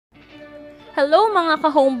Hello mga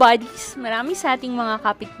ka-homebodies! Marami sa ating mga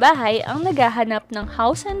kapitbahay ang naghahanap ng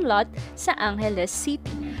house and lot sa Angeles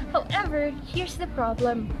City. However, here's the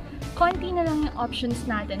problem. Konti na lang yung options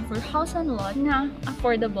natin for house and lot na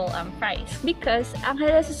affordable ang price because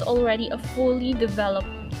Angeles is already a fully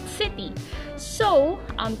developed city. So,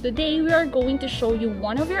 today we are going to show you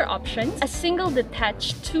one of your options, a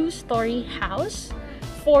single-detached 2-story house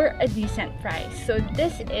for a decent price. So,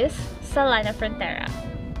 this is Solana Frontera.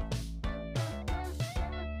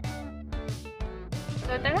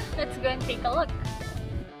 So tara, let's go and take a look.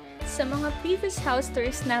 Sa mga previous house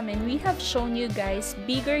tours namin, we have shown you guys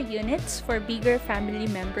bigger units for bigger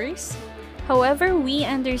family members. However, we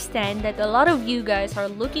understand that a lot of you guys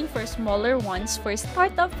are looking for smaller ones for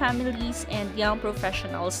startup families and young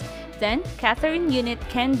professionals. Then, Catherine unit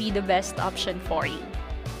can be the best option for you.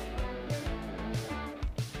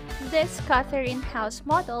 This Catherine house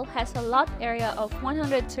model has a lot area of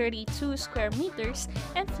 132 square meters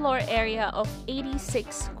and floor area of 86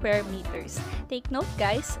 square meters. Take note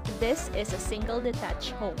guys, this is a single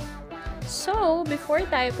detached home. So, before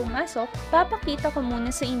tayo pumasok, papakita ko muna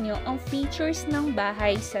sa inyo ang features ng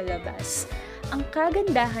bahay sa labas. Ang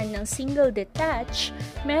kagandahan ng single detached,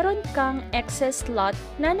 meron kang excess lot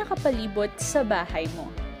na nakapalibot sa bahay mo.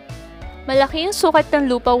 Malaki yung sukat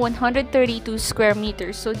ng lupa, 132 square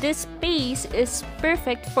meters. So this space is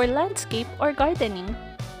perfect for landscape or gardening.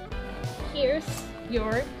 Here's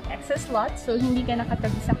your excess lot. So hindi ka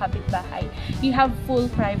nakatabi sa kapitbahay. You have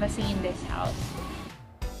full privacy in this house.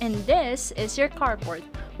 And this is your carport,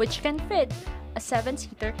 which can fit a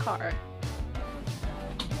 7-seater car.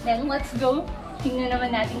 Then let's go. Tingnan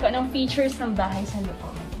naman natin kung anong features ng bahay sa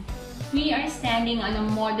loob. We are standing on a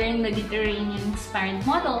modern Mediterranean-inspired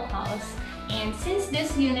model house, and since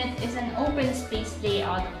this unit is an open space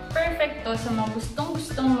layout, perfect to sa mga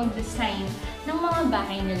gustong-gustong mag-design ng mga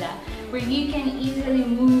bahay nila, where you can easily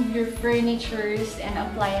move your furnitures and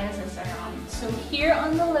appliances around. So here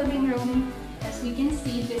on the living room, as you can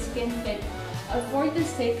see, this can fit a 4 to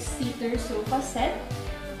 6-seater sofa set,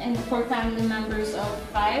 and for family members of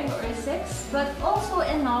 5 or 6, but also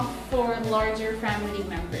enough for larger family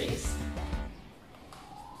members.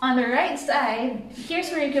 On the right side, here's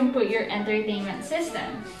where you can put your entertainment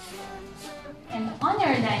system. And on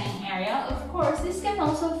your dining area, of course, this can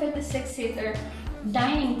also fit a 6-seater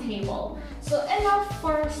dining table. So enough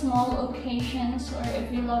for small occasions, or if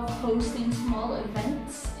you love hosting small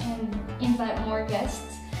events and invite more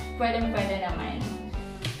guests, pwede naman.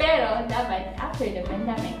 Pero dapat after the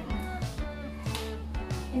pandemic.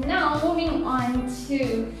 And now, moving on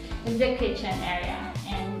to the kitchen area.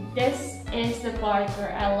 And this is the part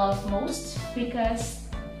where I love most because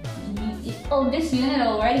this unit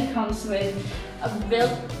already comes with a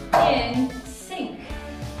built-in sink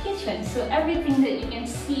kitchen. So everything that you can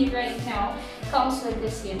see right now comes with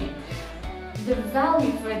this unit. The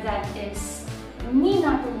value for that is me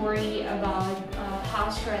not to worry about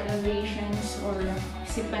house renovations or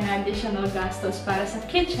isipan na additional gastos para sa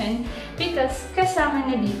kitchen because kasama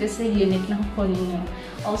na dito sa unit ng kunin nyo.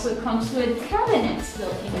 Also comes with cabinets,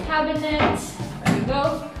 built-in cabinets. There you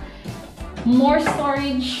go. More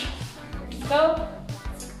storage. There you go.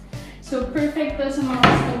 So perfect to sa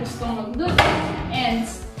mga gustong magluto. And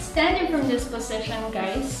standing from this position,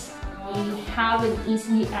 guys, you have an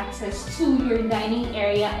easy access to your dining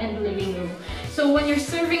area and living room. So when you're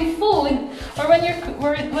serving food or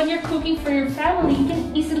when you're cooking for your family, you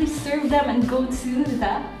can easily serve them and go to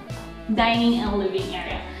the dining and living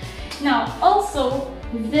area. Now, also,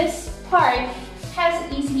 this part has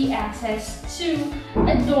easy access to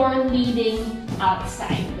a door leading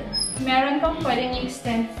outside. Meron kang pwedeng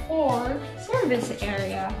extend for service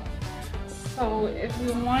area. So if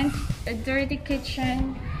you want a dirty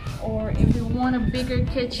kitchen, or if you want a bigger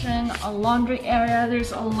kitchen, a laundry area,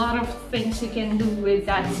 there's a lot of things you can do with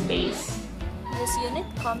that space. This unit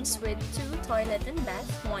comes with 2 toilet and bath,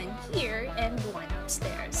 one here and one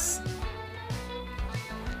upstairs.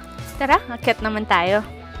 Tara, akyat naman tayo.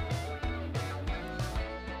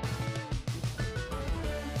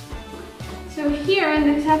 So here on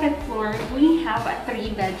the second floor, we have a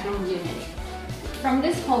 3-bedroom unit. From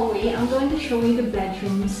this hallway, I'm going to show you the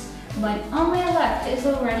bedrooms. But on my left is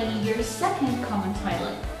already your second common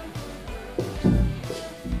toilet.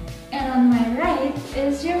 And on my right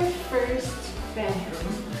is your first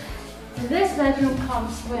bedroom. This bedroom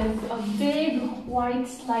comes with a big white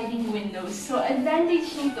sliding window. So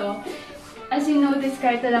advantage nito, as you notice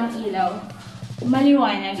kahit lang ilaw,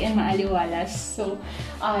 maliwanag and maaliwalas. So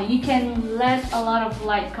you can let a lot of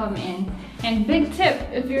light come in. And big tip,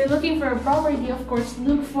 if you're looking for a property, of course,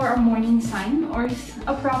 look for a morning sun or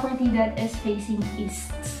a property that is facing east.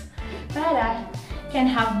 para can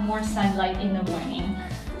have more sunlight in the morning.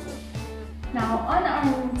 Now on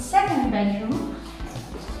our second bedroom,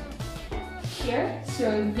 here,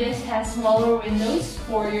 so this has smaller windows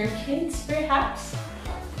for your kids perhaps.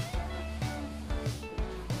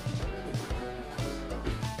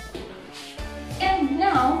 And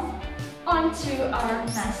now, onto our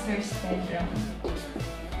master's bedroom.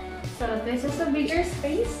 So this is a bigger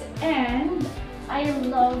space and I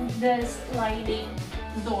love the sliding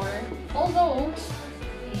door. Although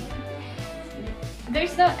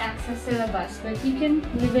there's no access to the bus, but you can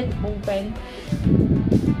leave it open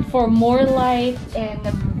for more light and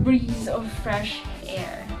a breeze of fresh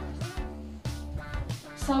air.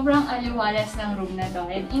 Sobrang aliwalas ng room na to.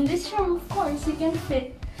 And in this room, of course, you can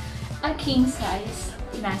fit a king-size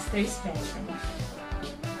master's bedroom.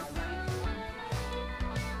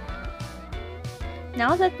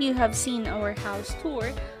 Now that you have seen our house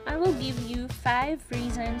tour, I will give you 5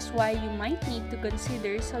 reasons why you might need to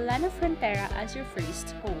consider Solana Frontera as your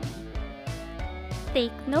first home.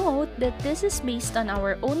 Take note that this is based on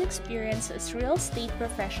our own experience as real estate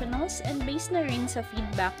professionals and based na rin sa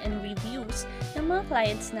feedback and reviews ng mga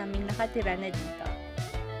clients naming nakatira na dito.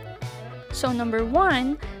 So number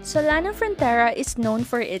 1, Solana Frontera is known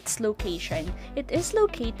for its location. It is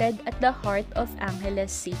located at the heart of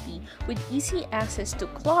Angeles City with easy access to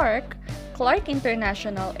Clark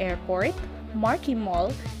International Airport, Marquee Mall,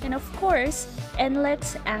 and of course,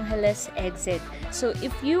 NLEX Angeles exit. So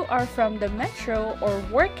if you are from the metro or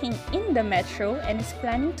working in the metro and is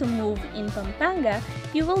planning to move in Pampanga,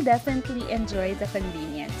 you will definitely enjoy the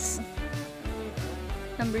convenience.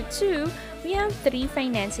 Number 2, we have 3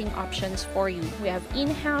 financing options for you. We have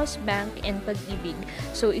in-house, bank, and PAGIBIG.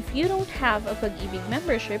 So if you don't have a PAGIBIG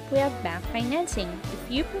membership, we have bank financing. If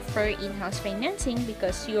you prefer in-house financing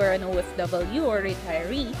because you are an OFW or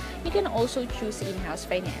retiree, you can also choose in-house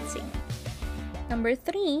financing. Number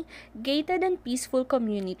 3, gated and peaceful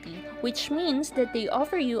community, which means that they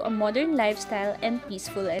offer you a modern lifestyle and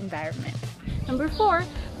peaceful environment. Number 4,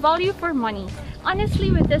 value for money. Honestly,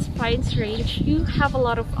 with this price range, you have a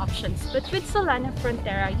lot of options. But with Solana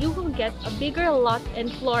Frontera, you will get a bigger lot and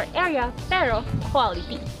floor area, pero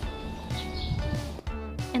quality.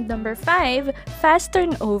 And number 5, fast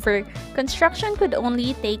turnover. Construction could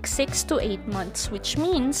only take 6 to 8 months, which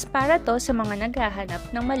means para to sa mga naghahanap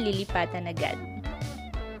ng malilipatan agad.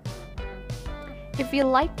 If you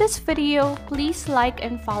like this video, please like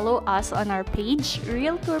and follow us on our page,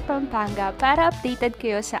 Realtor Pampanga, para updated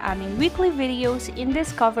kayo sa aming weekly videos in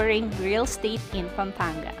discovering real estate in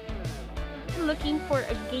Pampanga. Looking for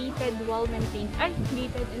a gated, well-maintained,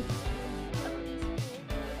 gated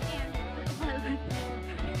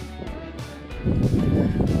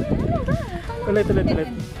and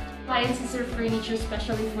Ulit. appliances or furniture,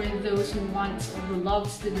 especially for those who wants or who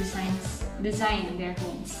loves to design their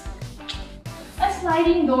homes. A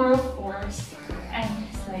sliding door, of course, and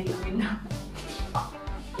sliding window.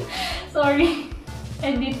 Sorry,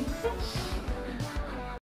 edit.